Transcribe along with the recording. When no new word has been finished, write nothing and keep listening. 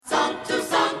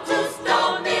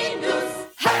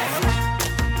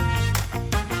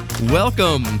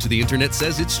Welcome to The Internet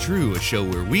Says It's True, a show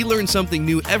where we learn something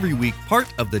new every week,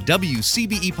 part of the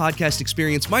WCBE podcast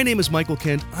experience. My name is Michael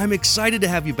Kent. I'm excited to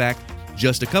have you back.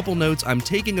 Just a couple notes. I'm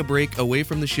taking a break away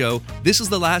from the show. This is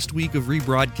the last week of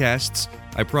rebroadcasts,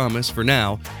 I promise, for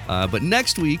now. But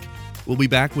next week, we'll be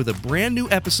back with a brand new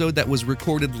episode that was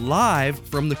recorded live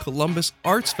from the Columbus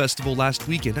Arts Festival last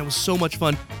weekend. That was so much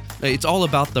fun. It's all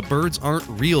about the birds aren't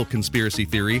real conspiracy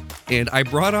theory, and I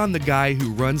brought on the guy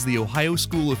who runs the Ohio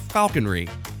School of Falconry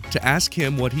to ask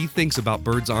him what he thinks about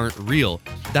birds aren't real.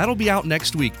 That'll be out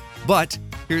next week, but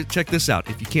here, check this out.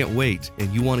 If you can't wait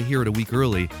and you want to hear it a week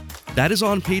early, that is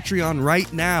on Patreon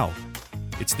right now.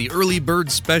 It's the Early Bird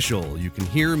Special. You can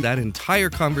hear that entire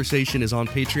conversation is on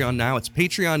Patreon now. It's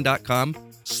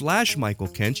patreon.com/Michael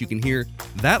Kent. You can hear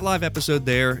that live episode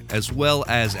there, as well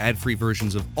as ad-free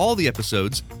versions of all the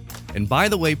episodes. And by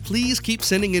the way, please keep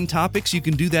sending in topics. You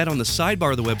can do that on the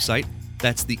sidebar of the website.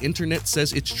 That's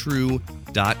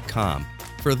theinternetsaysitstrue.com.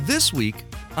 For this week,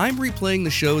 I'm replaying the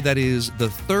show that is the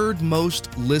third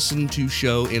most listened to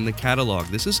show in the catalog.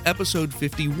 This is episode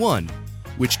 51,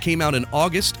 which came out in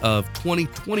August of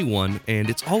 2021, and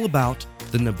it's all about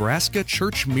the Nebraska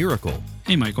church miracle.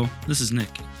 Hey Michael, this is Nick.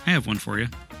 I have one for you.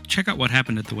 Check out what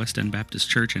happened at the West End Baptist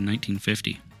Church in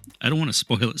 1950. I don't want to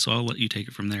spoil it, so I'll let you take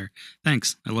it from there.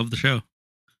 Thanks. I love the show.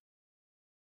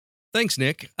 Thanks,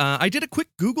 Nick. I did a quick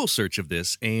Google search of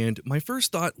this, and my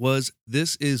first thought was,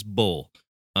 this is bull.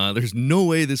 There's no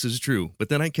way this is true. But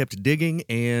then I kept digging,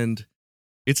 and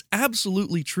it's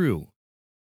absolutely true.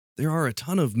 There are a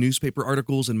ton of newspaper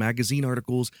articles and magazine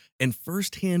articles and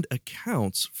firsthand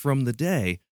accounts from the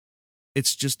day.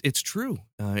 It's true.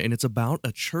 And it's about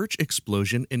a church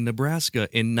explosion in Nebraska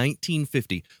in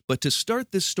 1950. But to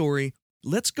start this story,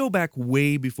 let's go back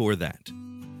way before that.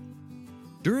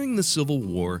 During the Civil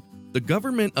War, the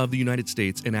government of the United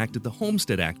States enacted the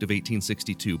Homestead Act of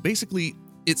 1862. Basically,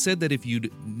 it said that if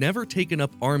you'd never taken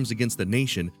up arms against the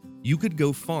nation, you could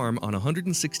go farm on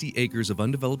 160 acres of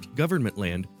undeveloped government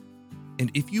land, and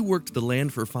if you worked the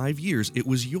land for 5 years, it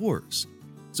was yours.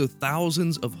 So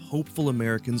thousands of hopeful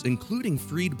Americans, including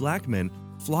freed black men,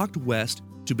 flocked west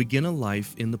to begin a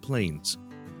life in the plains.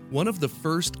 One of the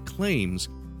first claims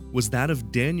was that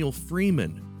of Daniel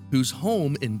Freeman, whose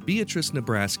home in Beatrice,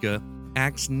 Nebraska,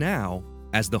 acts now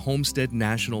as the Homestead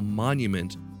National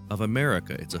Monument of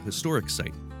America. It's a historic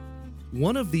site.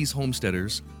 One of these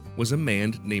homesteaders was a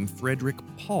man named Frederick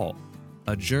Paul,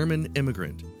 a German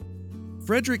immigrant.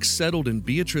 Frederick settled in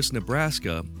Beatrice,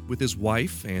 Nebraska with his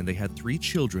wife, and they had 3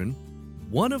 children.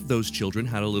 One of those children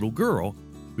had a little girl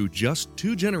who, just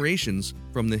 2 generations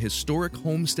from the historic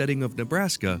homesteading of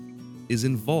Nebraska, is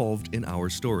involved in our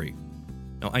story.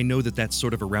 Now, I know that that's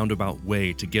sort of a roundabout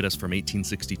way to get us from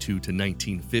 1862 to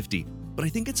 1950, but I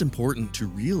think it's important to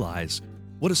realize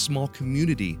what a small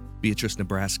community Beatrice,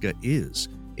 Nebraska is.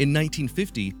 In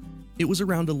 1950, it was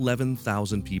around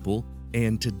 11,000 people,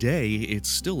 and today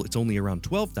it's only around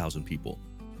 12,000 people.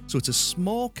 So it's a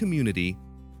small community,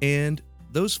 and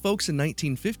those folks in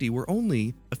 1950 were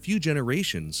only a few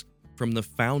generations from the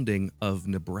founding of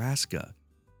Nebraska,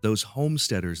 those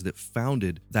homesteaders that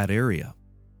founded that area.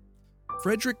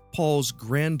 Frederick Paul's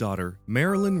granddaughter,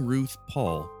 Marilyn Ruth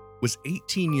Paul, was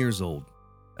 18 years old.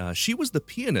 She was the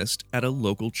pianist at a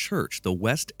local church, the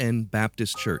West End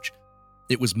Baptist Church.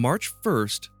 It was March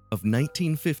 1st of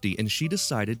 1950, and she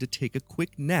decided to take a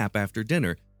quick nap after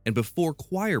dinner and before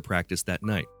choir practice that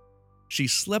night. She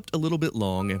slept a little bit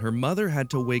long, and her mother had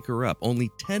to wake her up only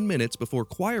 10 minutes before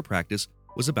choir practice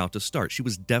was about to start. She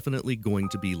was definitely going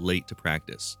to be late to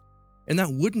practice. And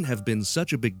that wouldn't have been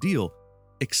such a big deal,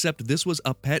 except this was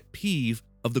a pet peeve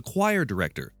of the choir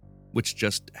director, which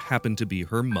just happened to be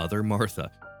her mother,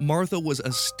 Martha. Martha was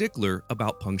a stickler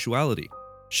about punctuality.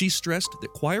 She stressed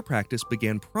that choir practice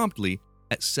began promptly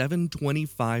at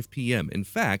 7:25 p.m. In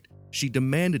fact, she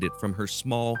demanded it from her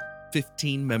small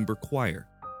 15-member choir.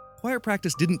 Choir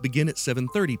practice didn't begin at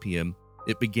 7:30 p.m.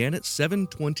 It began at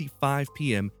 7:25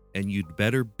 p.m., and you'd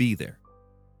better be there.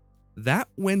 That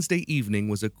Wednesday evening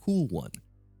was a cool one.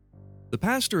 The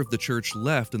pastor of the church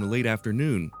left in the late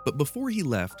afternoon, but before he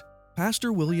left,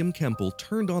 Pastor William Kemple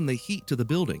turned on the heat to the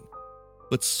building.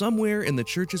 But somewhere in the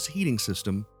church's heating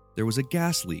system, there was a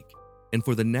gas leak, and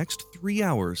for the next 3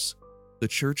 hours, the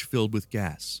church filled with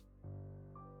gas.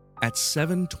 At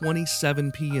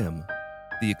 7:27 p.m.,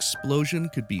 the explosion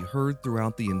could be heard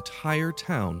throughout the entire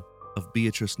town of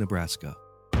Beatrice, Nebraska.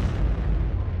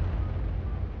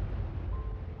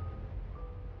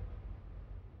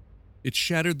 It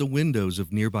shattered the windows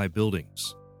of nearby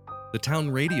buildings. The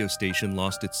town radio station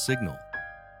lost its signal.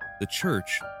 The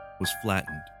church was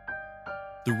flattened.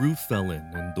 The roof fell in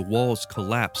and the walls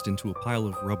collapsed into a pile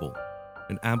of rubble,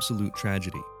 an absolute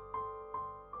tragedy.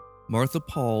 Martha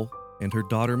Paul and her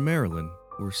daughter Marilyn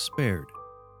were spared.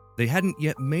 They hadn't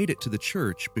yet made it to the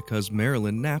church because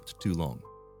Marilyn napped too long.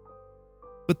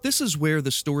 But this is where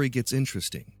the story gets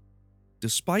interesting.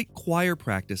 Despite choir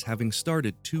practice having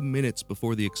started 2 minutes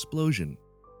before the explosion,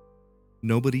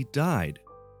 nobody died.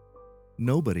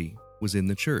 Nobody was in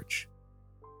the church.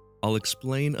 I'll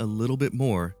explain a little bit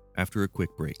more after a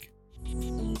quick break.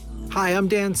 Hi, I'm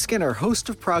Dan Skinner, host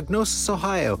of Prognosis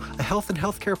Ohio, a health and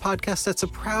healthcare podcast that's a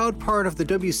proud part of the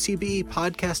WCBE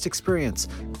podcast experience.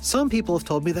 Some people have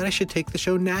told me that I should take the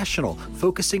show national,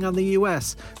 focusing on the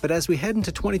U.S., but as we head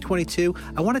into 2022,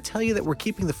 I want to tell you that we're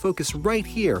keeping the focus right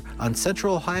here on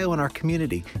Central Ohio and our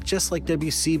community, just like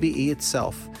WCBE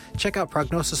itself. Check out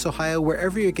Prognosis Ohio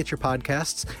wherever you get your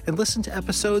podcasts and listen to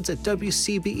episodes at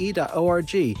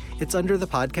wcbe.org. It's under the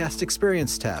Podcast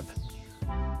Experience tab.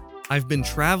 I've been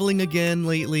traveling again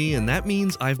lately, and that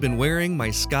means I've been wearing my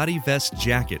Scotty Vest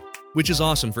jacket, which is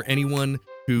awesome for anyone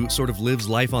who sort of lives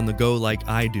life on the go like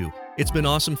I do. It's been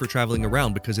awesome for traveling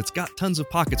around because it's got tons of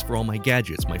pockets for all my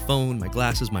gadgets, my phone, my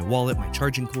glasses, my wallet, my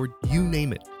charging cord, you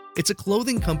name it. It's a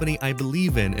clothing company I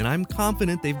believe in, and I'm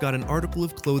confident they've got an article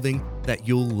of clothing that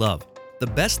you'll love. The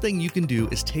best thing you can do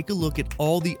is take a look at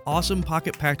all the awesome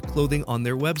pocket-packed clothing on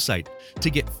their website.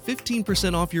 To get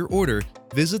 15% off your order,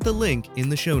 visit the link in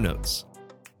the show notes.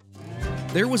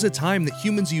 There was a time that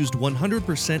humans used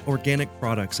 100% organic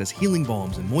products as healing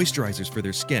balms and moisturizers for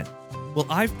their skin. Well,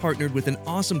 I've partnered with an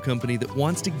awesome company that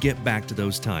wants to get back to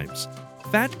those times.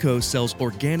 Fatco sells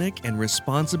organic and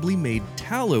responsibly made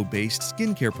tallow-based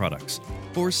skincare products.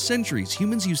 For centuries,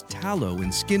 humans used tallow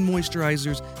in skin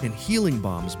moisturizers and healing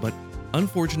balms, but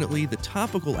unfortunately, the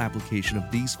topical application of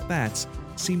these fats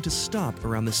seemed to stop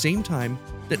around the same time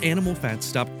that animal fats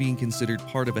stopped being considered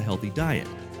part of a healthy diet.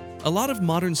 A lot of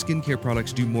modern skincare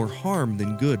products do more harm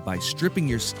than good by stripping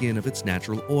your skin of its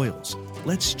natural oils.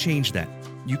 Let's change that.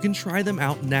 You can try them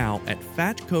out now at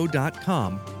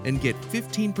fatco.com and get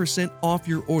 15% off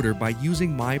your order by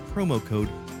using my promo code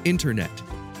INTERNET.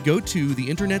 Go to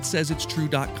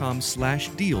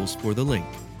theinternetsaysitstrue.com/deals for the link.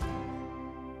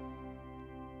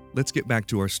 Let's get back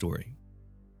to our story.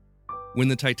 When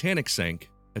the Titanic sank,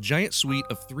 a giant suite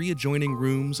of 3 adjoining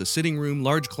rooms, a sitting room,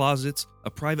 large closets,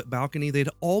 a private balcony, they'd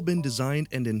all been designed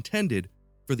and intended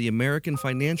for the American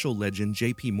financial legend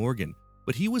J.P. Morgan,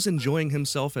 but he was enjoying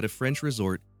himself at a French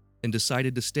resort and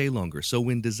decided to stay longer, so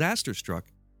when disaster struck,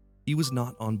 he was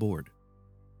not on board.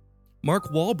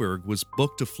 Mark Wahlberg was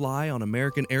booked to fly on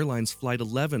American Airlines Flight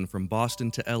 11 from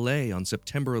Boston to L.A. on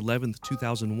September 11,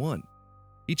 2001.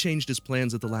 He changed his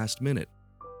plans at the last minute.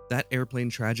 That airplane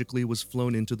tragically was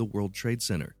flown into the World Trade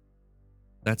Center.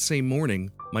 That same morning,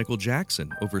 Michael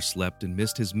Jackson overslept and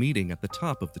missed his meeting at the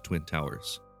top of the Twin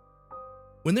Towers.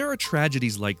 When there are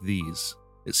tragedies like these,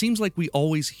 it seems like we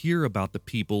always hear about the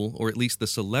people, or at least the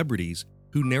celebrities,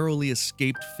 who narrowly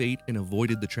escaped fate and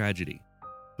avoided the tragedy.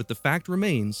 But the fact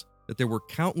remains that there were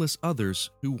countless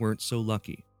others who weren't so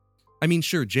lucky. I mean,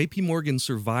 sure, J.P. Morgan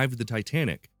survived the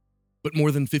Titanic, but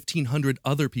more than 1,500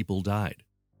 other people died.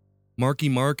 Marky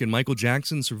Mark and Michael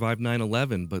Jackson survived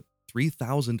 9/11, but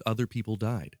 3,000 other people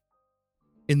died.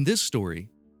 In this story,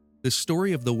 the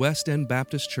story of the West End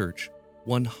Baptist Church,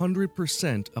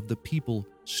 100% of the people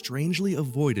strangely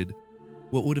avoided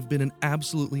what would have been an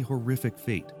absolutely horrific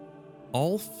fate.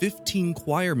 All 15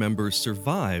 choir members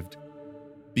survived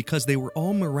because they were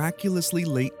all miraculously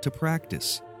late to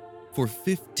practice for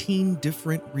 15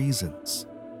 different reasons.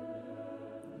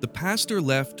 The pastor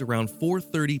left around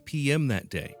 4:30 p.m. that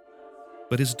day,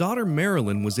 but his daughter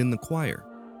Marilyn was in the choir.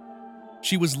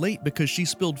 She was late because she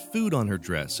spilled food on her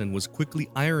dress and was quickly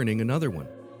ironing another one.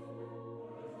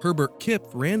 Herbert Kipp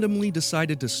randomly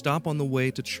decided to stop on the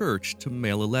way to church to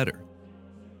mail a letter.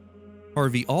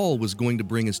 Harvey All was going to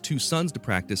bring his 2 sons to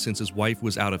practice since his wife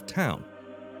was out of town.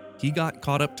 He got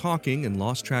caught up talking and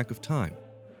lost track of time.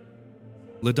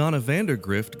 LaDonna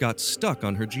Vandergrift got stuck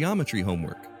on her geometry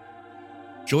homework.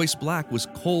 Joyce Black was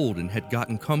cold and had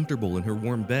gotten comfortable in her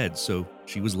warm bed, so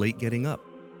she was late getting up.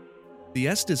 The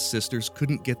Estes sisters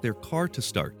couldn't get their car to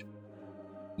start.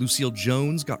 Lucille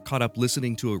Jones got caught up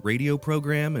listening to a radio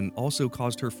program and also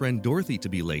caused her friend Dorothy to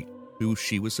be late, who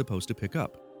she was supposed to pick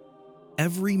up.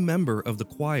 Every member of the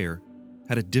choir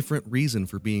had a different reason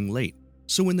for being late,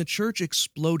 so when the church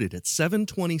exploded at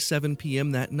 7:27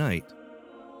 p.m. that night,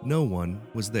 no one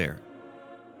was there.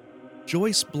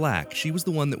 Joyce Black, she was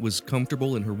the one that was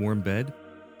comfortable in her warm bed.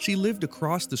 She lived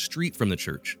across the street from the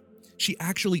church. She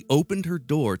actually opened her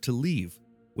door to leave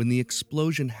when the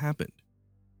explosion happened.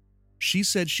 She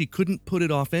said she couldn't put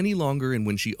it off any longer, and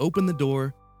when she opened the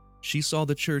door, she saw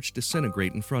the church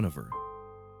disintegrate in front of her.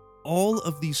 All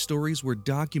of these stories were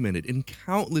documented in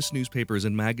countless newspapers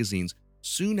and magazines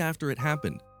soon after it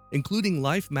happened, including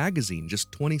Life magazine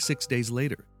just 26 days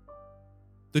later.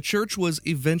 The church was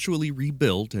eventually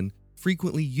rebuilt and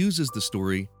frequently uses the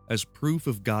story as proof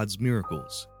of God's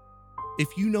miracles. If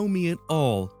you know me at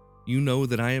all, you know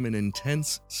that I am an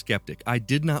intense skeptic. I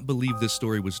did not believe this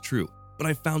story was true, but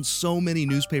I found so many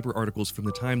newspaper articles from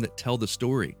the time that tell the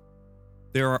story.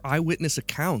 There are eyewitness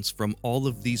accounts from all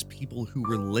of these people who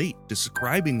were late,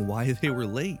 describing why they were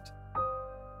late.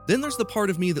 Then there's the part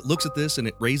of me that looks at this and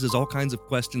it raises all kinds of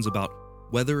questions about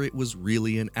whether it was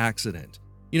really an accident.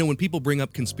 You know, when people bring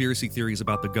up conspiracy theories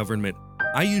about the government,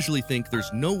 I usually think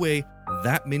there's no way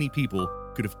that many people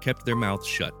could have kept their mouths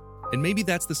shut. And maybe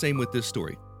that's the same with this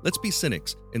story. Let's be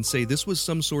cynics and say this was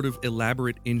some sort of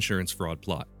elaborate insurance fraud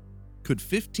plot. Could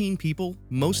 15 people,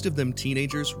 most of them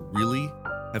teenagers, really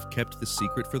have kept the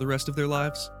secret for the rest of their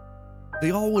lives?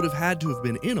 They all would have had to have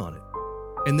been in on it.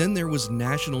 And then there was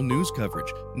national news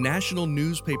coverage, national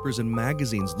newspapers and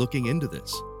magazines looking into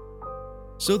this.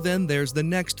 So then there's the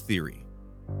next theory.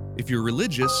 If you're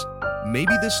religious,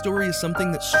 maybe this story is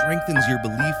something that strengthens your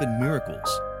belief in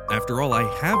miracles. After all, I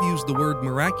have used the word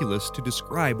miraculous to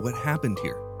describe what happened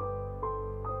here.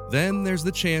 Then there's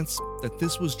the chance that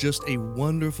this was just a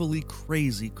wonderfully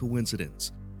crazy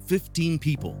coincidence. 15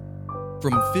 people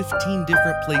from 15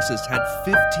 different places had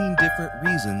 15 different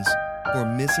reasons for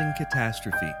missing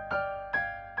catastrophe.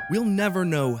 We'll never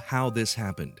know how this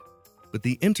happened, but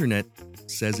the internet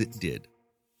says it did.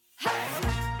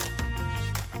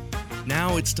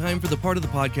 Now it's time for the part of the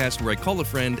podcast where I call a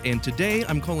friend, and today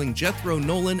I'm calling Jethro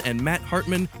Nolan and Matt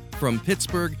Hartman from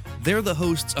Pittsburgh. They're the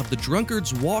hosts of the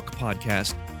Drunkard's Walk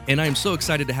podcast, and I'm so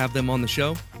excited to have them on the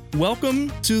show.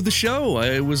 Welcome to the show.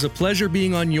 It was a pleasure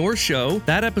being on your show.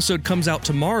 That episode comes out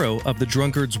tomorrow of the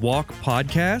Drunkard's Walk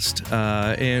podcast,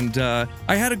 and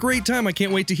I had a great time. I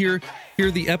can't wait to hear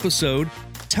the episode.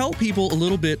 Tell people a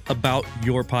little bit about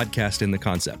your podcast and the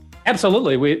concept.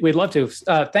 Absolutely. We'd love to.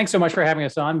 Thanks so much for having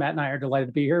us on. Matt and I are delighted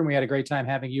to be here, and we had a great time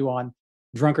having you on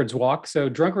Drunkard's Walk. So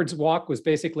Drunkard's Walk was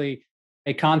basically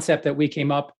a concept that we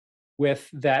came up with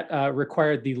that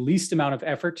required the least amount of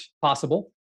effort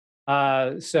possible.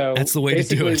 So that's the way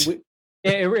to do it.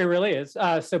 It really is.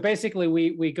 So basically,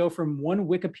 we go from one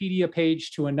Wikipedia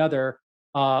page to another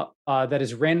that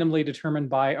is randomly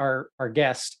determined by our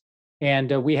guest,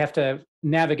 and we have to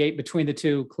navigate between the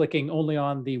two, clicking only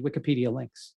on the Wikipedia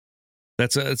links.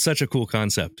 It's such a cool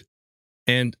concept.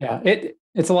 And yeah,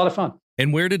 it's a lot of fun.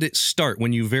 And where did it start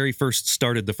when you very first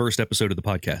started the first episode of the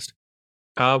podcast?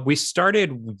 We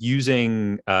started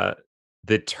using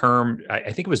the term,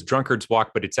 I think it was Drunkard's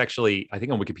Walk, but it's actually, I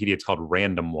think on Wikipedia, it's called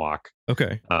Random Walk.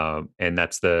 Okay. And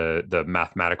that's the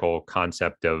mathematical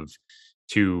concept of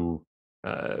if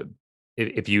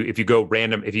you go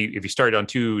random, if you start on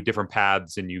two different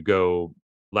paths and you go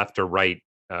left or right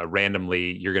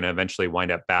randomly, you're going to eventually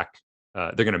wind up back.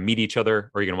 They're going to meet each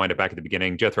other, or you're going to wind up back at the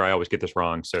beginning. Jethro, I always get this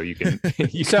wrong, so you can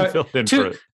fill in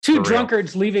two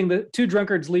drunkards leaving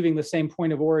the same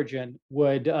point of origin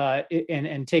would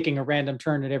and taking a random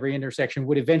turn at every intersection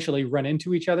would eventually run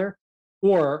into each other.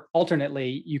 Or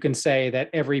alternately, you can say that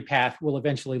every path will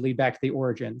eventually lead back to the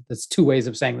origin. That's two ways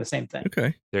of saying the same thing.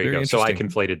 Okay. There you go. So I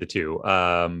conflated the two.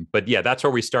 But yeah, that's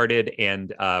where we started.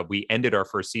 And we ended our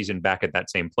first season back at that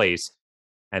same place,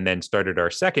 and then started our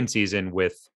second season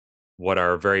with what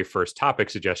our very first topic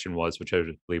suggestion was, which I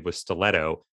believe was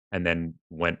stiletto, and then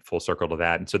went full circle to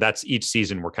that. And so that's each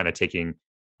season we're kind of taking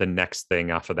the next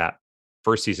thing off of that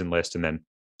first season list and then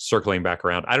circling back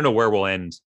around. I don't know where we'll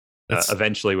end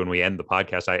eventually when we end the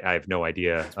podcast. I have no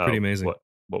idea pretty amazing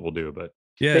what we'll do, but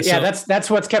that's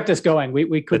what's kept us going.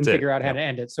 We couldn't figure out how to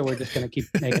end it, so we're just going to keep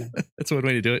making it. That's one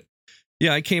way to do it.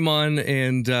 Yeah, I came on,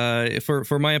 and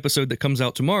for my episode that comes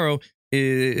out tomorrow,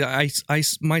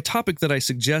 my topic that I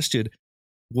suggested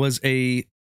was a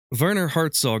Werner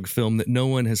Herzog film that no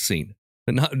one has seen,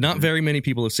 that not very many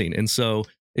people have seen. And so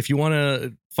if you want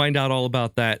to find out all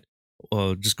about that,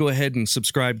 just go ahead and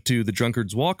subscribe to the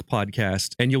Drunkard's Walk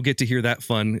podcast, and you'll get to hear that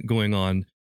fun going on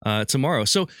tomorrow.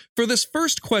 So for this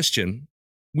first question,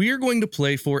 we are going to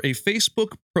play for a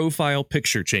Facebook profile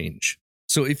picture change.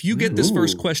 So if you get this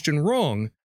first question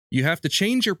wrong, you have to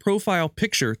change your profile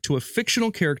picture to a fictional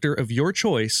character of your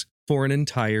choice for an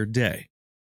entire day.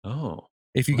 Oh.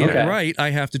 If you get it right, I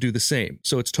have to do the same.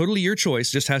 So it's totally your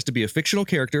choice. Just has to be a fictional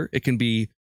character. It can be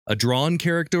a drawn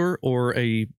character or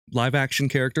a live action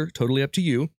character, totally up to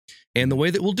you. And the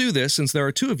way that we'll do this, since there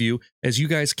are two of you, is you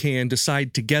guys can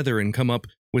decide together and come up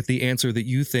with the answer that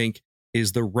you think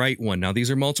is the right one. Now,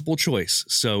 these are multiple choice.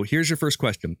 So here's your first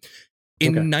question.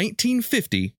 In Okay.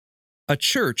 1950, a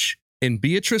church in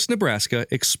Beatrice, Nebraska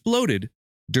exploded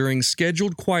during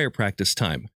scheduled choir practice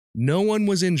time. No one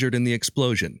was injured in the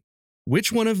explosion.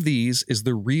 Which one of these is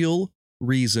the real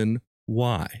reason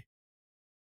why?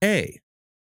 A,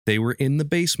 they were in the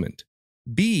basement.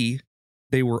 B,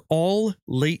 they were all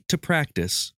late to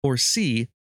practice. Or C,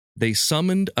 they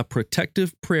summoned a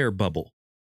protective prayer bubble.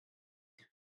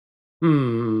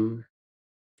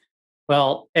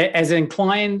 Well, as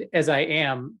inclined as I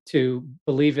am to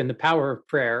believe in the power of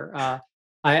prayer,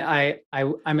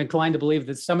 I'm inclined to believe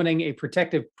that summoning a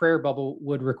protective prayer bubble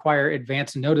would require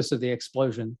advance notice of the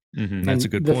explosion. Mhm. That's a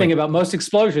good The point. thing about most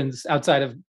explosions outside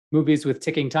of movies with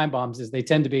ticking time bombs is they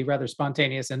tend to be rather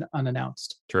spontaneous and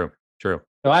unannounced. True. So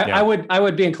Yeah. I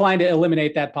would be inclined to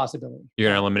eliminate that possibility. You're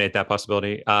going to eliminate that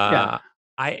possibility. Yeah.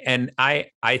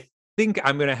 I think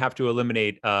I'm going to have to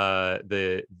eliminate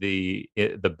the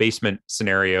basement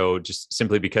scenario, just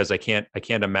simply because I can't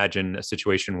imagine a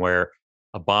situation where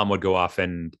a bomb would go off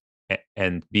and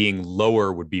being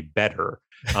lower would be better.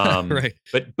 Right.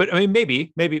 But I mean,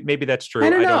 maybe that's true. I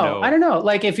don't know.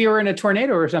 Like if you were in a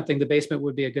tornado or something, the basement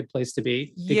would be a good place to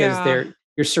be because Yeah.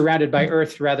 you're surrounded by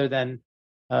earth rather than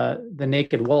the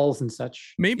naked walls and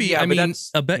such. Maybe, Yeah, I but mean,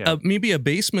 that's- maybe a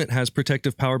basement has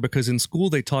protective power because in school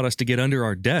they taught us to get under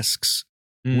our desks,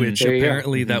 which There you go.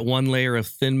 apparently that one layer of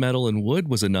thin metal and wood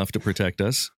was enough to protect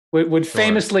us. Would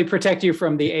famously protect you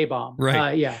from the A bomb.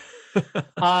 Right. Yeah.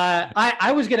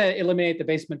 I was going to eliminate the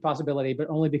basement possibility, but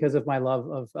only because of my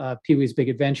love of Pee-wee's Big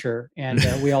Adventure, and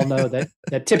we all know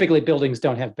that typically buildings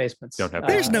don't have basements. Don't have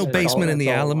There's no that's all- basement in the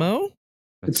that's all. Alamo.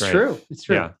 That's It's right. true. It's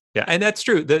true. Yeah, and that's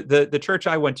true. The church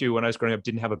I went to when I was growing up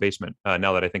didn't have a basement.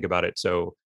 Now that I think about it,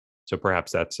 so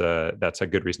perhaps that's a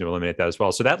good reason to eliminate that as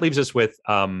well. So that leaves us with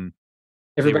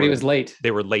Everybody were- was late.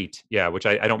 they were late. Yeah, which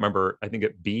I don't remember. I think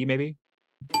it B maybe.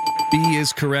 B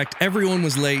is correct. Everyone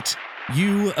was late.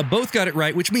 You both got it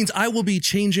right, which means I will be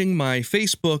changing my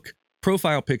Facebook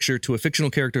profile picture to a fictional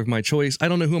character of my choice. I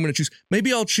don't know who I'm going to choose.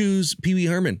 Maybe I'll choose Pee Wee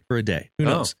Herman for a day. Who Oh.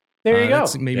 knows? There you go.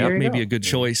 That's maybe There you maybe go. a good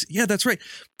choice. Yeah, that's right.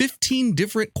 15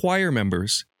 different choir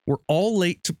members were all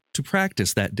late to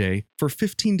practice that day for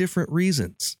 15 different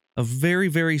reasons. A very,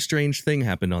 very strange thing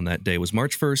happened on that day. It was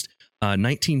March 1st,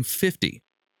 1950.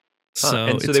 So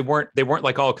And so they weren't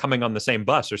like all coming on the same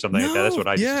bus or something like that. That's what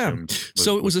I just assumed.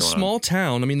 So it was a going on. small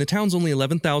town. I mean, the town's only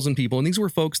 11,000 people, and these were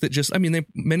folks that just, I mean,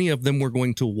 many of them were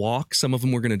going to walk. Some of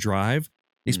them were going to drive.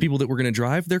 These people that were going to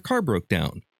drive, their car broke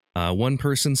down. One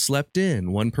person slept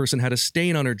in. One person had a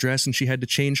stain on her dress and she had to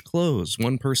change clothes.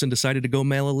 One person decided to go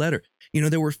mail a letter. You know,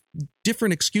 there were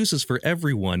different excuses for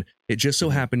everyone. It just so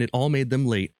happened it all made them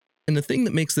late. And the thing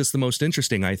that makes this the most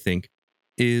interesting, I think,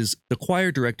 is the choir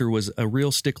director was a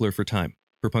real stickler for time,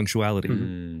 for punctuality.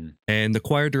 And the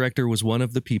choir director was one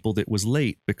of the people that was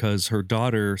late because her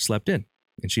daughter slept in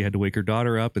and she had to wake her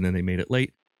daughter up, and then they made it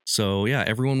late. So yeah,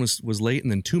 everyone was late.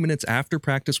 And then 2 minutes after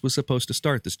practice was supposed to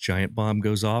start, this giant bomb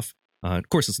goes off. Of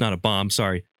course, it's not a bomb.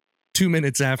 Sorry. 2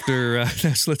 minutes after,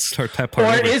 let's start that part.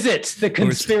 Or over. is it? The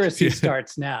conspiracy Yeah.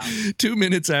 starts now. 2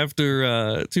 minutes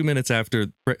after,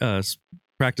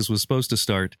 practice was supposed to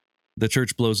start, the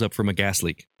church blows up from a gas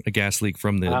leak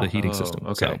from the heating system.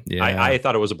 Okay. So, yeah. I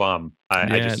thought it was a bomb. I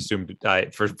Yeah. just assumed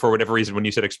for whatever reason, when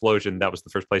you said explosion, that was the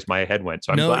first place my head went.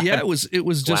 So I'm glad. it was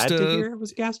just glad to hear it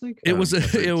was a gas leak. It was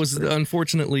That's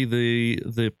unfortunately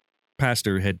the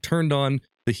pastor had turned on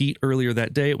the heat earlier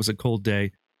that day. It was a cold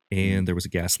day, and there was a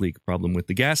gas leak problem with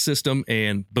the gas system,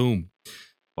 and boom.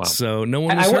 Wow. So no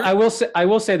one was hurt. I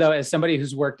will say though, as somebody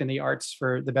who's worked in the arts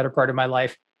for the better part of my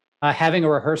life, having a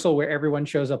rehearsal where everyone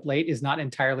shows up late is not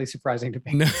entirely surprising to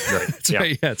me. No, Right. that's Yeah.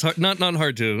 right. Yeah, it's hard, not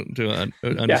hard to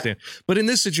understand. But in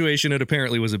this situation, it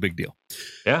apparently was a big deal.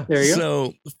 Yeah. There you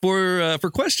go. So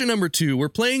for question number 2, we're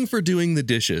playing for doing the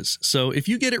dishes. So if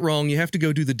you get it wrong, you have to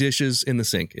go do the dishes in the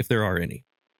sink, if there are any.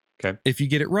 Okay. If you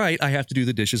get it right, I have to do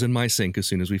the dishes in my sink as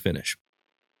soon as we finish.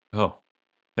 Oh,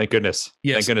 thank goodness.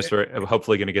 Yes. Thank goodness we're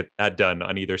hopefully going to get that done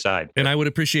on either side. And I would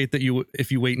appreciate that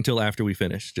if you wait until after we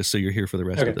finish, just so you're here for the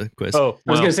rest of the quiz. Oh, I was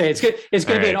well, going to say it's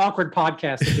going to be an right. awkward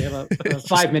podcast if you have a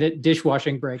 5-minute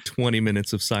dishwashing break. 20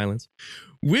 minutes of silence.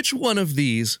 Which one of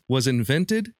these was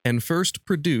invented and first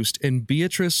produced in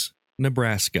Beatrice,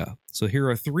 Nebraska? So here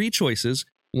are 3 choices.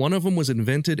 One of them was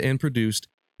invented and produced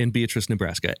in Beatrice,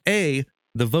 Nebraska. A,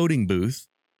 the voting booth.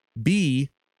 B,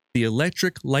 the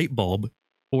electric light bulb.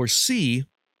 Or C,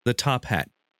 the top hat.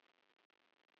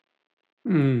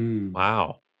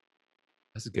 Wow.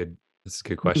 That's a good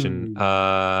question.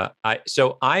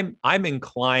 I'm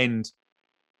inclined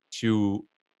to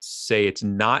say it's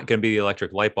not going to be the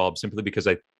electric light bulb, simply because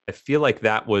I feel like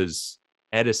that was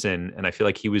Edison, and I feel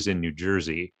like he was in New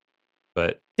Jersey.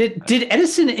 But did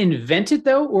Edison invent it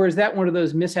though, or is that one of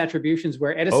those misattributions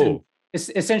where Edison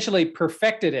essentially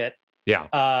perfected it?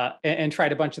 Yeah. And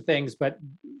tried a bunch of things, but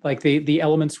like the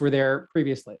elements were there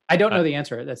previously. I don't know the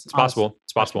answer. It's possible.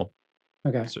 It's possible.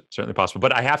 Okay. Certainly possible.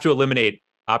 But I have to eliminate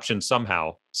options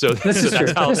somehow. So This is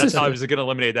that's true. how I was going to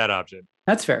eliminate that option.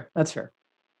 That's fair. That's fair.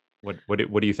 What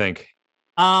do you think?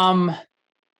 And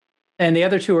the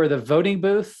other two are the voting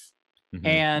booth Mhm.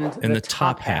 and the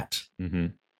top hat. Mm-hmm.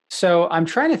 So I'm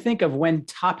trying to think of when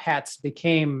top hats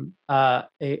became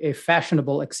a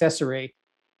fashionable accessory.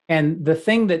 And the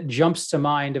thing that jumps to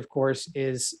mind, of course,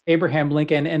 is Abraham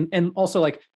Lincoln and also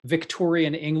like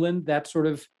Victorian England, that sort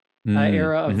of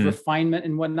era of refinement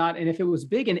and whatnot. And if it was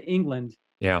big in England,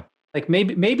 yeah, like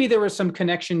maybe there was some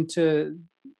connection to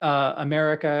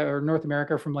America or North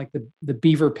America from like the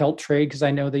beaver pelt trade, because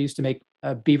I know they used to make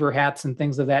beaver hats and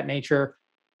things of that nature.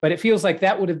 But it feels like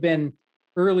that would have been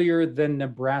earlier than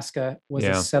Nebraska was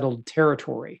a settled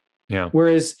territory. Yeah.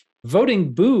 Whereas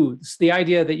voting booths, the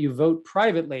idea that you vote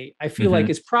privately, I feel like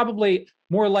is probably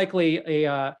more likely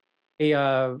a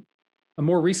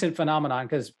more recent phenomenon,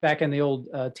 because back in the old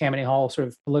Tammany Hall sort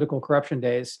of political corruption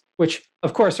days, which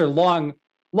of course are long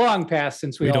past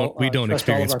since we don't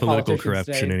experience political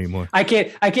corruption today anymore. I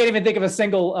can't even think of a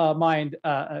single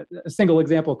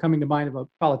example coming to mind of a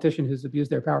politician who's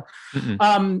abused their power.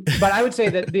 But I would say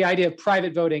that the idea of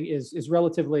private voting is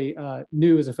relatively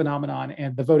new as a phenomenon,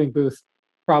 and the voting booth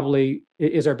probably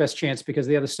is our best chance, because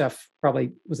the other stuff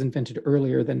probably was invented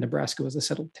earlier than Nebraska was a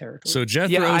settled territory. So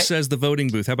Jethro says the voting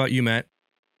booth. How about you, Matt?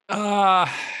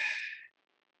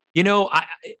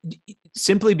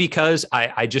 Simply because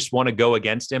I just want to go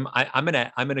against him. I'm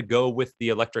gonna go with the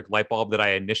electric light bulb that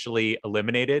I initially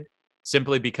eliminated,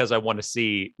 simply because I want to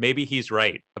see maybe he's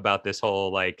right about this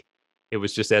whole like it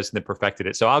was just Edison that perfected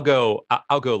it. So I'll go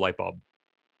light bulb.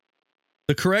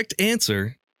 The correct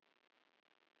answer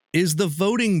is the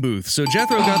voting booth. So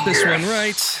Jethro got this one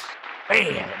right.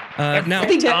 Man, now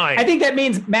I think that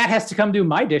means Matt has to come do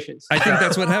my dishes. I think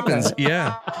that's what happens.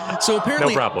 Yeah. So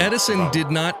apparently Edison did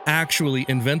not actually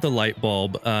invent the light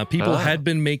bulb. People had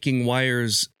been making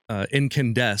wires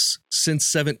incandescent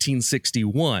since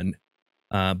 1761.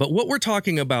 But what we're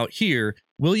talking about here,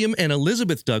 William and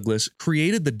Elizabeth Douglas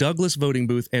created the Douglas voting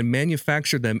booth and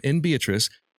manufactured them in Beatrice.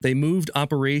 They moved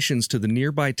operations to the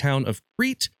nearby town of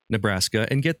Crete, Nebraska.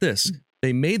 And get this,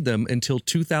 they made them until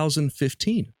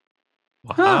 2015.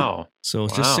 Wow. So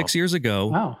it's just 6 years ago.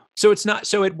 Wow. So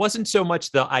it wasn't so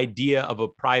much the idea of a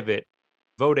private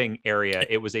voting area.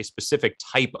 It was a specific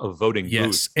type of voting booth.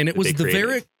 Yes. And it was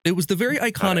the very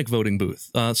iconic voting booth.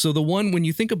 So the one, when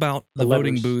you think about the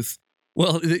voting booth,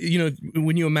 well,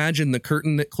 when you imagine the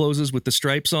curtain that closes with the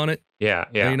stripes on it. Yeah.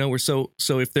 So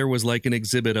if there was like an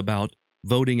exhibit about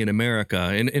voting in America,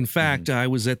 and in fact, I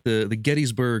was at the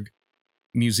Gettysburg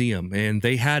Museum, and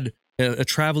they had a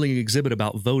traveling exhibit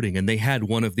about voting, and they had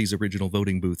one of these original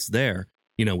voting booths there,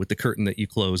 with the curtain that you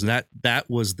close. And that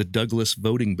was the Douglas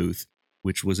voting booth,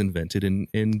 which was invented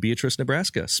in Beatrice,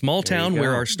 Nebraska, small town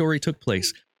where our story took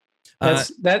place. I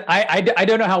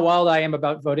don't know how wild I am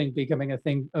about voting becoming a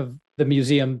thing of the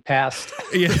museum past.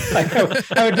 Yeah.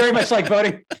 I would very much like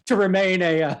voting to remain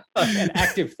an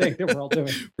active thing that we're all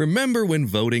doing. Remember when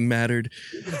voting mattered?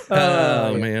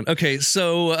 Man. Okay,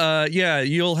 so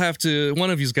you'll have to.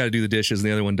 One of you's got to do the dishes, and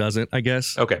the other one doesn't, I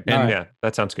guess. Okay, yeah,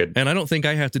 that sounds good. And I don't think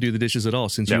I have to do the dishes at all,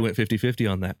 since you went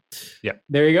 50-50 on that. Yeah,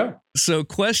 there you go. So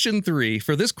question 3.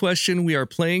 For this question, we are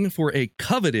playing for a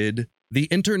coveted The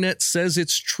Internet Says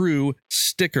It's True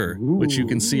sticker, which you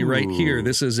can see right here.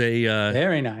 This is a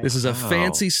very nice. This is a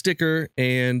fancy sticker,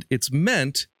 and it's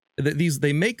meant that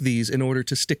they make these in order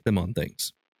to stick them on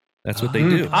things. That's what they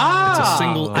do. It's a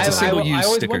single use sticker. I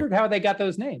always wondered how they got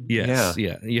those names. Yes,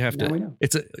 yeah. You have to.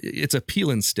 It's a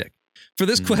peel and stick. For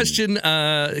this question,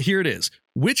 here it is.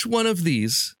 Which one of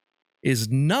these is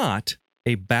not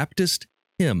a Baptist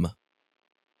hymn?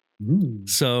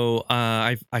 So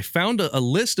I found a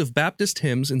list of Baptist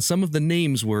hymns, and some of the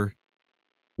names were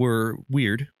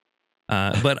weird.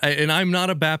 But I'm not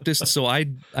a Baptist, so I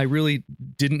really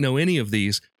didn't know any of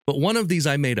these. But one of these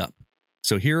I made up.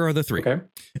 So here are the 3. Okay.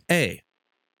 A,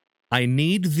 I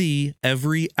need thee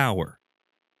every hour.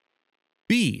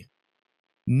 B,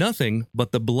 nothing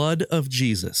but the blood of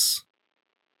Jesus.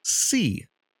 C,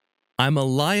 I'm a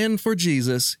lion for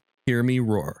Jesus, hear me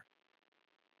roar.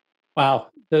 Wow.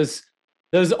 Those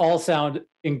all sound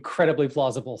incredibly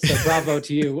plausible. So bravo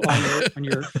to you on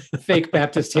your fake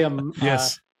Baptist hymn.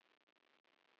 Yes.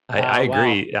 I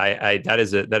agree. Wow. That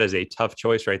is a tough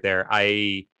choice right there.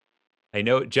 I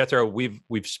know, Jethro,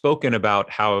 we've spoken about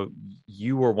how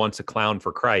you were once a clown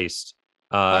for Christ.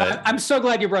 I'm so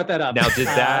glad you brought that up. Now,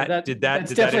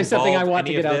 that's definitely something I want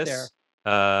to get out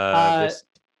there.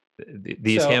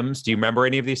 These hymns. Do you remember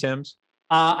any of these hymns?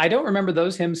 I don't remember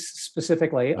those hymns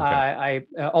specifically. Okay. I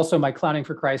also, my clowning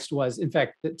for Christ was, in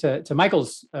fact, to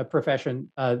Michael's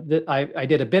profession. That I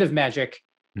did a bit of magic,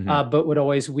 but would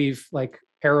always weave like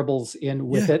parables in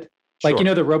with it. Like,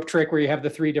 Sure. the rope trick where you have the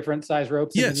 3 different size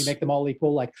ropes and then you make them all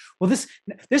equal. Like, well, this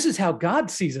is how God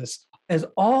sees us, as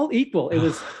all equal. It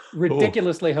was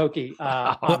ridiculously hokey.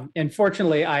 And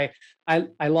fortunately, I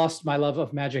lost my love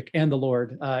of magic and the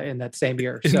Lord in that same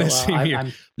year. So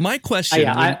my question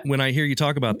when I hear you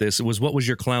talk about this was, what was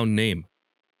your clown name?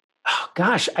 Oh,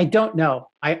 gosh, I don't know.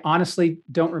 I honestly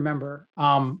don't remember.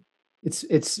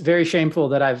 It's very shameful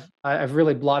that I've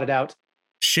really blotted out.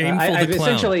 Shameful I've the clown.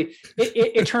 essentially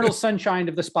eternal sunshine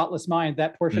of the spotless mind,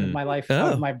 that portion of my life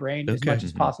out of my brain as much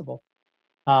as possible.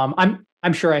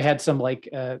 I'm sure I had some like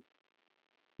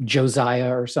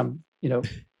Josiah or some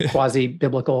quasi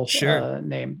biblical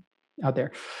name out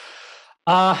there.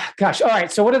 Gosh, all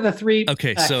right. So what are the 3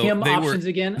 hymn options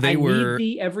again? Need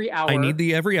thee every hour. I need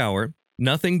thee every hour.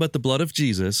 Nothing but the blood of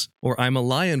Jesus, or I'm a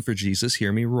lion for Jesus.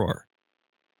 Hear me roar.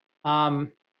 I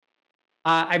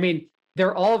mean,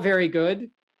 they're all very good.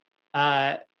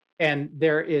 And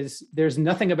there's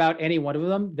nothing about any one of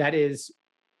them that is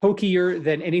hokier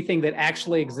than anything that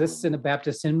actually exists in a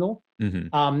Baptist hymnal.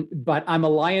 But I'm a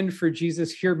lion for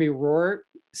Jesus, hear me roar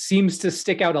seems to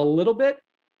stick out a little bit,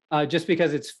 just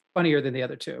because it's funnier than the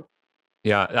other 2.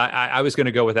 Yeah, I was going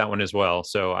to go with that one as well.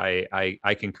 So I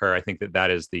concur. I think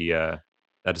that is the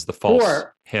false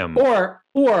hymn. Or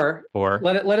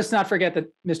let us not forget that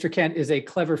Mr. Kent is a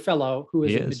clever fellow who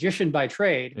is a magician by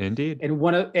trade. Indeed.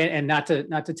 And not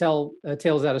to tell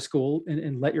tales out of school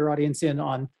and let your audience in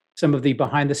on some of the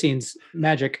behind the scenes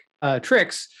magic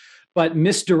tricks, but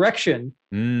misdirection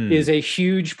is a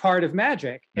huge part of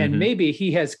magic. And maybe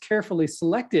he has carefully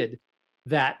selected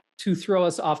that to throw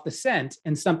us off the scent,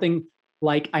 and something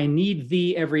like I need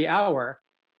thee every hour.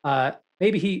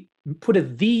 Maybe he put a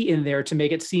thee in there to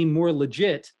make it seem more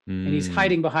legit, and he's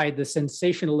hiding behind the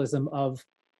sensationalism of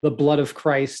the blood of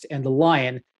Christ and the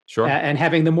lion, and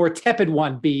having the more tepid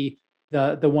one be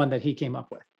the one that he came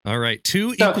up with. All right,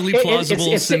 2 equally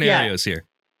plausible scenarios here.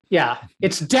 Yeah,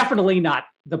 it's definitely not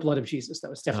the blood of Jesus,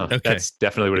 though. It's definitely that's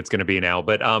definitely what it's going to be now.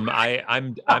 But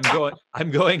I'm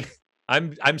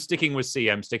sticking with C.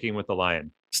 I'm sticking with the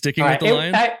lion. Sticking with the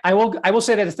lion. I will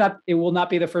say that it will not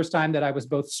be the first time that I was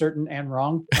both certain and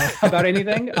wrong about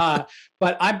anything.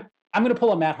 But I'm going to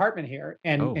pull a Matt Hartman here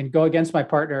and go against my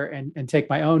partner and take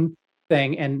my own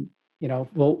thing. And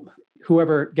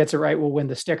whoever gets it right will win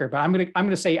the sticker. But I'm going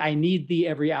to say I need thee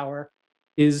every hour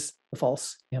is the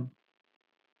false hymn.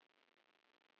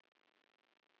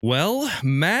 Well,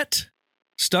 Matt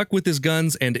stuck with his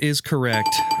guns and is correct.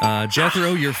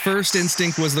 Jethro, your first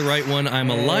instinct was the right one. I'm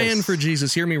a lion for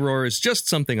Jesus, hear me roar is just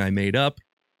something I made up.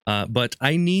 But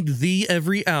I need thee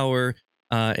every hour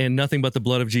and nothing but the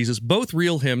blood of Jesus, both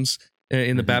real hymns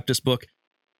in the Baptist book.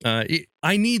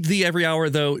 I need thee every hour,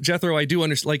 though. Jethro, I do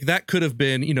understand. Like, that could have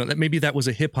been, that maybe that was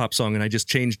a hip hop song and I just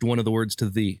changed one of the words to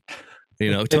thee.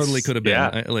 Totally could have been.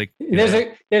 Yeah.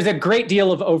 There's a great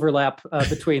deal of overlap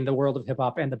between the world of hip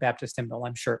hop and the Baptist hymnal,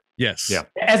 I'm sure. Yes. Yeah.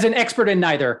 As an expert in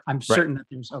neither, I'm certain that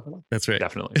there's overlap. That's right.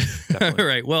 Definitely. All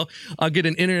right. Well, I'll get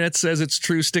an internet says it's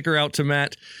true sticker out to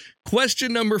Matt.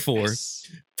 Question number 4.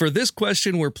 Yes. For this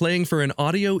question, we're playing for an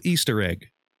audio Easter egg.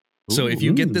 So if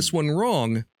you get this one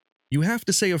wrong, you have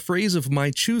to say a phrase of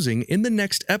my choosing in the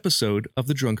next episode of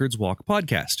the Drunkard's Walk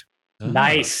podcast.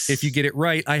 Nice. If you get it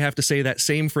right, I have to say that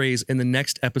same phrase in the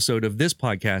next episode of this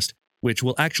podcast, which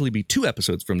will actually be 2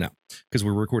 episodes from now, because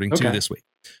we're recording 2 this week.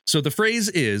 So the phrase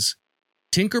is,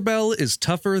 Tinkerbell is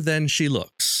tougher than she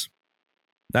looks.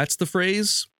 That's the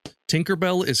phrase.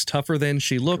 Tinkerbell is tougher than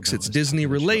she looks. It's Disney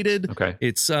related. Okay.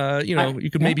 It's, you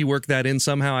could maybe work that in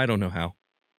somehow. I don't know how.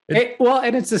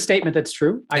 And it's a statement that's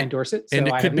true. I endorse it. So and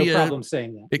it I could have be no problem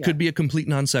saying that. It could be a complete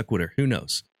non sequitur. Who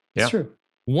knows? It's true.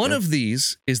 One of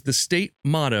these is the state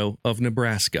motto of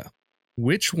Nebraska.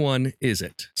 Which one is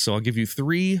it? So I'll give you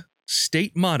 3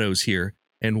 state mottos here,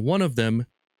 and one of them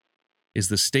is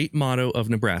the state motto of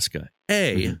Nebraska.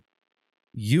 A,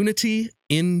 unity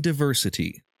in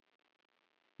diversity.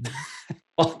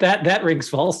 Well, that rings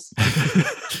false.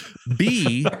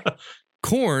 B,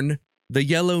 corn, the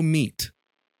yellow meat.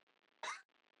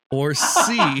 Or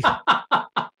C,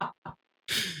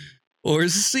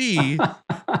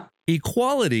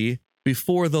 equality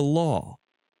before the law.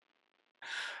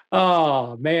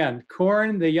 Oh man,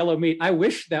 corn, the yellow meat. I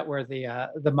wish that were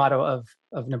the motto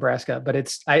of Nebraska, but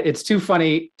it's too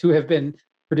funny to have been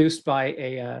produced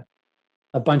by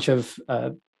a bunch of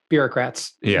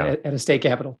bureaucrats at a state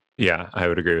capitol. Yeah, I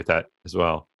would agree with that as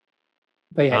well.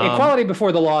 But yeah, equality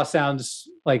before the law sounds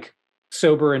like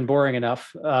sober and boring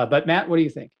enough. But Matt, what do you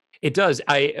think? It does.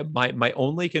 My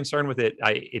only concern with it,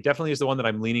 it definitely is the one that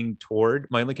I'm leaning toward.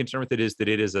 My only concern with it is that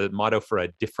it is a motto for a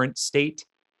different state,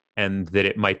 and that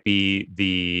it might be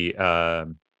the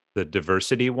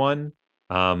diversity one,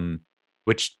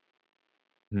 which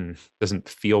doesn't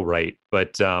feel right.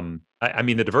 But I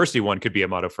mean, the diversity one could be a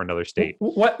motto for another state.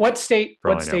 What state?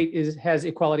 What state has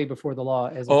equality before the law?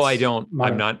 As I don't.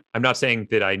 Motto? I'm not saying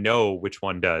that I know which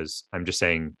one does. I'm just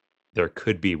saying there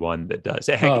could be one that does.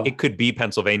 Heck, it could be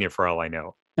Pennsylvania for all I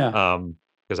know. Yeah.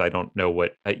 Because I don't know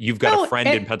what you've got a friend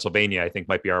in Pennsylvania. I think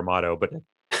might be our motto, but it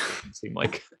doesn't seem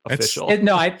like official.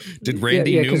 Did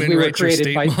Randy Newman write your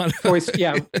state motto?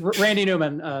 Randy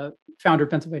Newman, founder of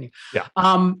Pennsylvania. Yeah.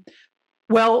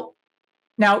 Well,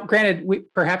 now, granted,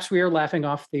 perhaps we are laughing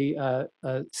off the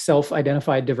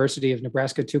self-identified diversity of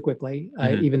Nebraska too quickly,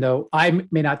 even though I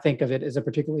may not think of it as a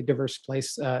particularly diverse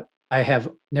place. I have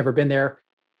never been there,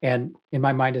 and in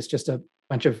my mind, it's just a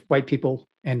bunch of white people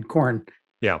and corn.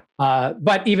 Yeah.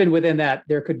 But even within that,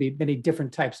 there could be many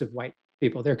different types of white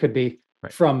people. There could be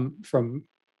from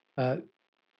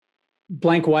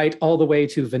blank white all the way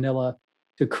to vanilla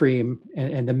to cream,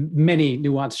 and the many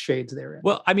nuanced shades therein.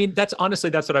 Well, I mean, that's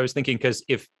what I was thinking, because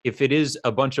if it is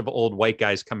a bunch of old white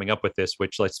guys coming up with this,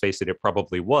 which, let's face it, it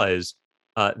probably was,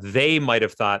 they might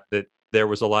have thought that there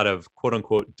was a lot of quote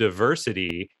unquote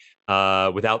diversity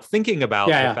without thinking about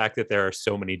the fact that there are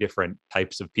so many different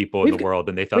types of people in the world.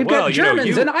 And they thought, well,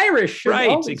 Germans and Irish.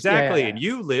 Right, exactly. And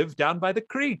you live down by the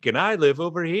creek and I live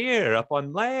over here up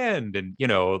on land. And,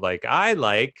 like I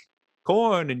like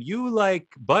corn and you like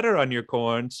butter on your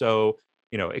corn. So,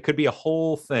 it could be a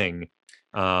whole thing.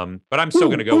 But I'm still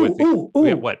going to go with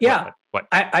what?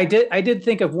 I did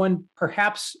think of one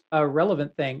perhaps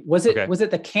relevant thing. Was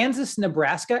it the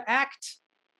Kansas-Nebraska Act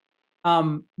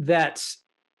that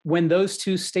when those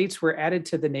two states were added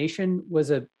to the nation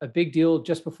was a big deal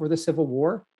just before the Civil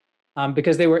War?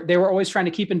 Because they were always trying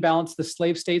to keep in balance the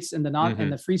slave states and the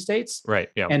and the free states. Right.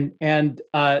 Yeah. And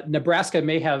Nebraska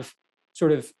may have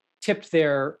sort of tipped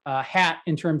their hat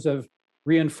in terms of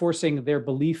reinforcing their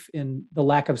belief in the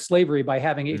lack of slavery by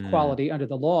having equality under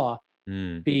the law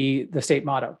be the state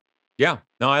motto. Yeah,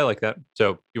 no, I like that.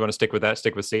 So you want to stick with that?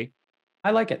 Stick with C? I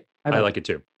like it. I like it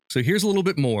too. So here's a little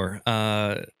bit more.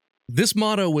 This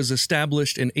motto was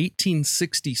established in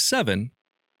 1867.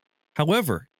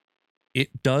 However,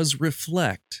 it does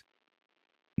reflect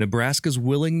Nebraska's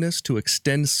willingness to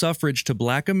extend suffrage to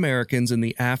Black Americans in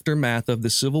the aftermath of the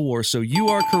Civil War. So you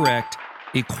are correct.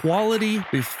 Equality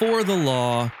before the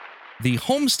law. The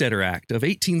Homesteader Act of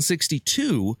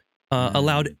 1862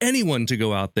 allowed anyone to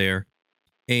go out there,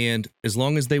 and as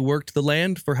long as they worked the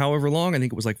land for however long, I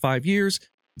think it was like 5 years,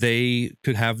 they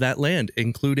could have that land,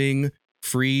 including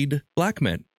freed Black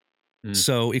men.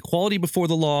 So equality before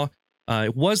the law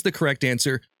was the correct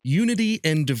answer. Unity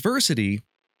and diversity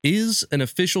is an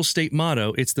official state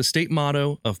motto. It's the state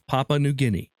motto of Papua New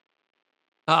Guinea.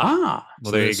 Well,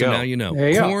 there you go. So now you know.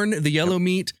 Corn, the yellow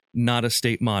meat, not a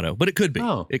state motto, but it could be.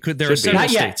 It could. There are several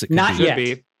states. Not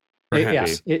yet.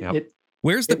 Perhaps.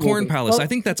 Where's the Corn Palace? I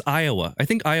think that's Iowa. I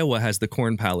think Iowa has the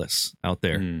Corn Palace out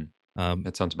there.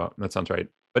 That sounds right.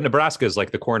 But Nebraska is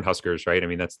like the Corn Huskers, right? I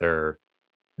mean, that's their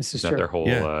their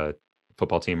whole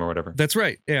football team or whatever. That's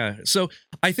right. Yeah. So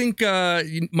I think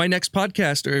my next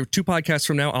podcast or 2 podcasts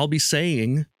from now, I'll be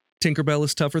saying Tinkerbell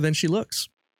is tougher than she looks.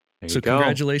 So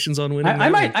congratulations on winning.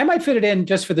 I might fit it in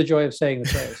just for the joy of saying the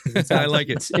phrase. I like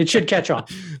it. It should catch on.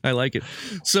 I like it.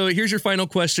 So here's your final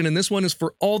question, and this one is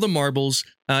for all the marbles.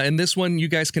 And this one you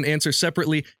guys can answer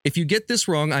separately. If you get this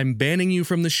wrong, I'm banning you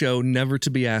from the show, never to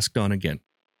be asked on again.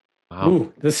 Wow.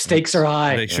 Ooh, the stakes are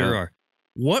high. They sure are.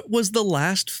 What was the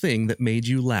last thing that made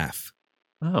you laugh?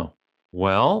 Oh,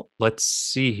 well, let's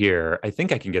see here. I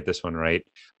think I can get this one right.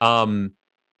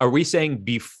 Are we saying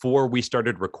before we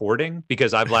started recording?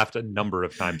 Because I've laughed a number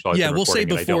of times while I've been we'll say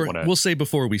recording, before. We'll say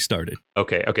before we started.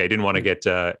 Okay. I didn't want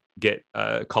to get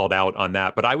called out on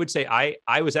that, but I would say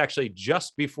I was actually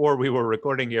just before we were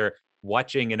recording here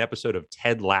watching an episode of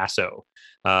Ted Lasso,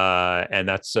 and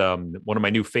that's one of my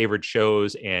new favorite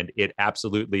shows, and it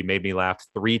absolutely made me laugh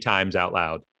 3 times out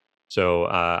loud. So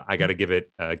I got to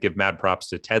give mad props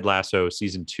to Ted Lasso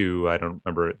season 2. I don't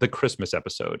remember, the Christmas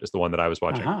episode is the one that I was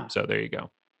watching. So there you go.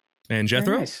 And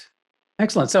Jethro? Nice.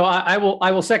 Excellent. So I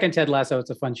will second Ted Lasso. It's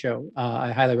a fun show.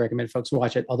 I highly recommend folks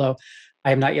watch it, although I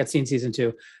have not yet seen season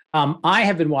 2.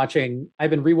 I've been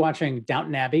rewatching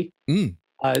Downton Abbey.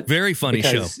 Very funny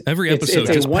show. Every episode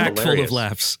just packed full of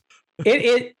laughs.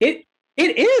 It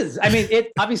It is. I mean,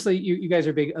 it obviously you guys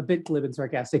are being a bit glib and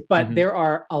sarcastic, but there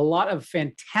are a lot of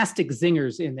fantastic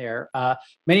zingers in there.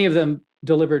 Many of them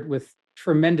delivered with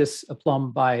tremendous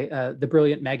aplomb by the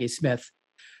brilliant Maggie Smith.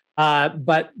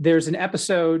 But there's an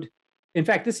episode. In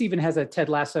fact, this even has a Ted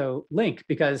Lasso link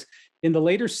because in the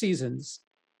later seasons,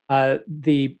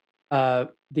 the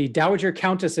Dowager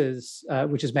Countess's,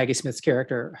 which is Maggie Smith's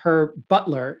character, her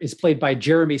butler is played by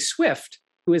Jeremy Swift,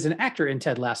 who is an actor in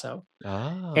Ted Lasso.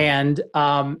 And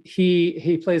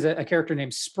he plays a character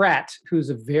named Spratt, who's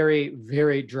a very,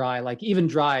 very dry, like even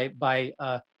dry by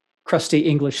crusty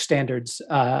English standards.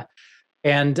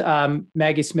 And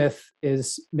Maggie Smith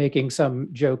is making some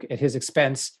joke at his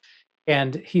expense.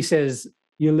 And he says,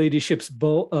 your ladyship's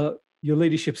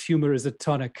humor is a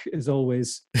tonic, as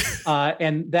always.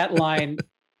 And that line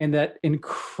and that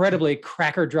incredibly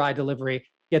cracker dry delivery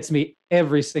gets me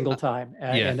every single time.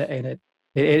 And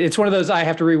it's one of those I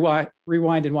have to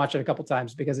rewind and watch it a couple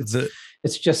times because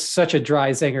it's just such a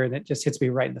dry zinger and it just hits me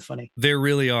right in the funny. There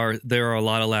are a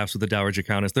lot of laughs with the Dowager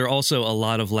Countess. There are also a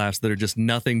lot of laughs that are just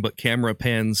nothing but camera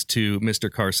pans to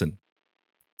Mr. Carson.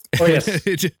 Oh yes,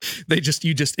 it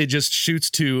just shoots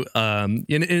to and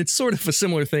it's sort of a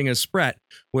similar thing as Spratt,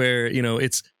 where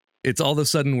it's all of a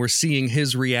sudden we're seeing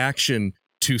his reaction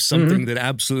to something that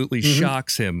absolutely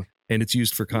shocks him, and it's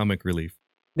used for comic relief.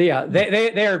 Yeah,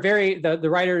 they are very the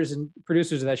writers and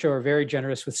producers of that show are very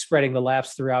generous with spreading the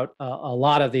laughs throughout a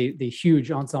lot of the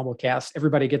huge ensemble cast.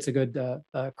 Everybody gets a good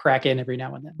crack in every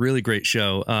now and then. Really great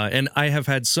show, and I have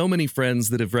had so many friends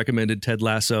that have recommended Ted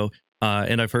Lasso.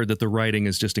 And I've heard that the writing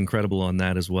is just incredible on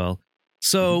that as well.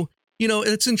 So,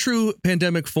 it's in true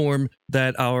pandemic form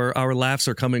that our laughs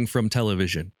are coming from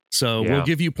television. So we'll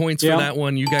give you points for that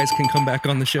one. You guys can come back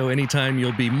on the show anytime.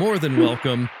 You'll be more than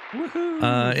welcome.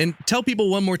 And tell people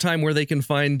one more time where they can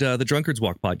find the Drunkard's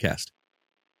Walk podcast.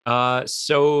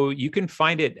 So you can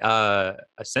find it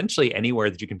essentially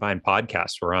anywhere that you can find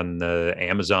podcasts. We're on the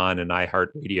Amazon and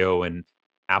iHeartRadio and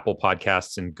Apple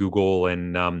Podcasts and Google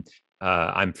and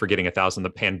I'm forgetting 1,000, the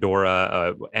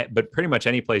Pandora, but pretty much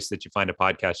any place that you find a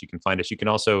podcast, you can find us. You can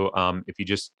also, if you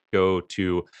just go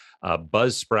to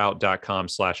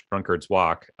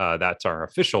buzzsprout.com/drunkardswalk, that's our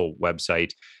official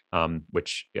website,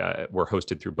 which we're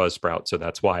hosted through Buzzsprout. So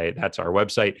that's why that's our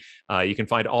website. You can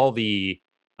find all the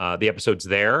episodes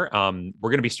there. We're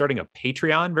going to be starting a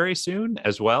Patreon very soon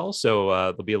as well. So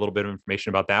there'll be a little bit of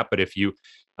information about that. But if you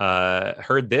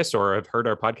heard this or have heard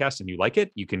our podcast and you like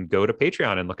it, you can go to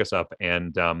Patreon and look us up.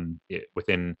 And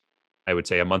within, I would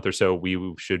say, a month or so,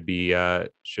 we should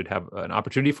have an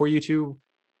opportunity for you to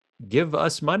give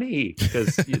us money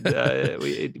because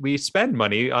we spend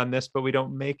money on this, but we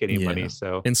don't make any money.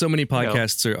 So and so many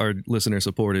podcasts are listener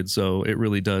supported, so it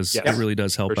really does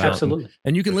help out. Absolutely.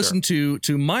 And you can listen to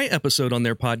my episode on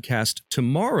their podcast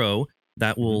tomorrow.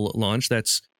 That will launch.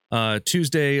 That's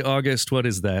Tuesday, August. What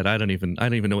is that? I don't even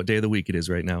know what day of the week it is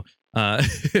right now.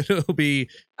 It'll be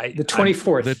the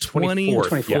 24th. The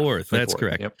 24th. That's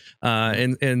correct. Yep.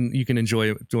 And you can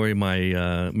enjoy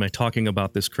my talking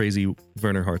about this crazy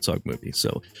Werner Herzog movie.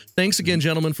 So thanks again,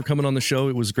 gentlemen, for coming on the show.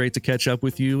 It was great to catch up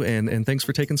with you, and thanks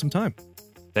for taking some time.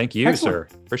 Thank you, sir.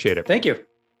 Appreciate it. Thank you.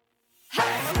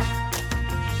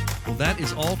 Well, that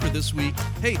is all for this week.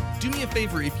 Hey, do me a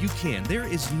favor if you can. There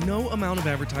is no amount of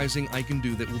advertising I can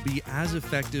do that will be as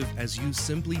effective as you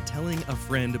simply telling a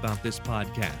friend about this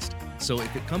podcast. So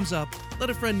if it comes up, let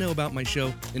a friend know about my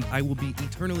show, and I will be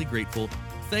eternally grateful.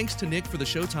 Thanks to Nick for the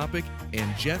show topic,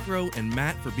 and Jethro and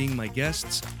Matt for being my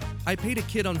guests. I paid a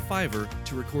kid on Fiverr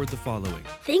to record the following.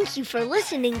 Thank you for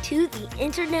listening to The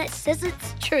Internet Says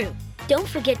It's True. Don't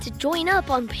forget to join up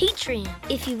on Patreon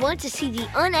if you want to see the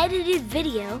unedited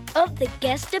video of the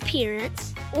guest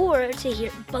appearance or to hear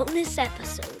bonus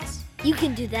episodes. You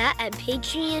can do that at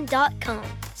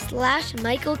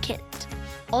patreon.com/Michael Kent.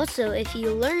 Also, if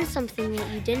you learned something that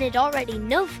you didn't already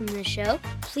know from the show,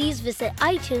 please visit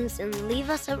iTunes and leave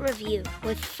us a review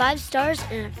with 5 stars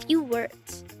and a few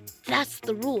words. That's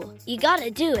the rule. You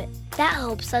gotta do it. That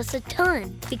helps us a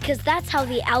ton because that's how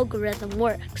the algorithm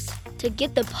works. To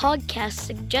get the podcast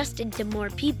suggested to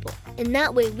more people. And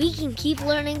that way we can keep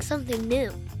learning something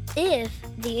new. If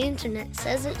the internet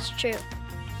says it's true.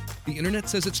 The Internet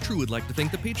Says It's True would like to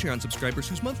thank the Patreon subscribers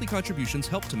whose monthly contributions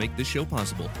help to make this show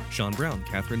possible. Sean Brown,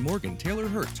 Catherine Morgan, Taylor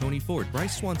Hurt, Tony Ford,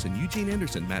 Bryce Swanson, Eugene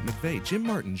Anderson, Matt McVeigh, Jim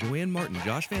Martin, Joanne Martin,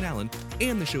 Josh Van Allen,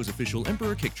 and the show's official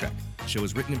Emperor Kick Track. The show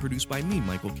is written and produced by me,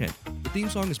 Michael Kent. The theme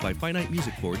song is by Finite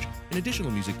Music Forge, and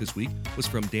additional music this week was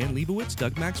from Dan Leibowitz,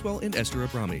 Doug Maxwell, and Esther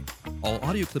Abrami. All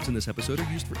audio clips in this episode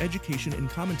are used for education and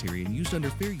commentary and used under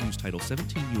Fair Use Title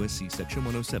 17 U.S.C. Section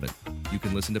 107. You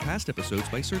can listen to past episodes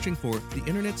by searching for The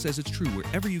Internet Says It's True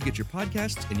wherever you get your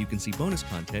podcasts, and you can see bonus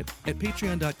content at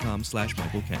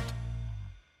patreon.com/Michael Kent.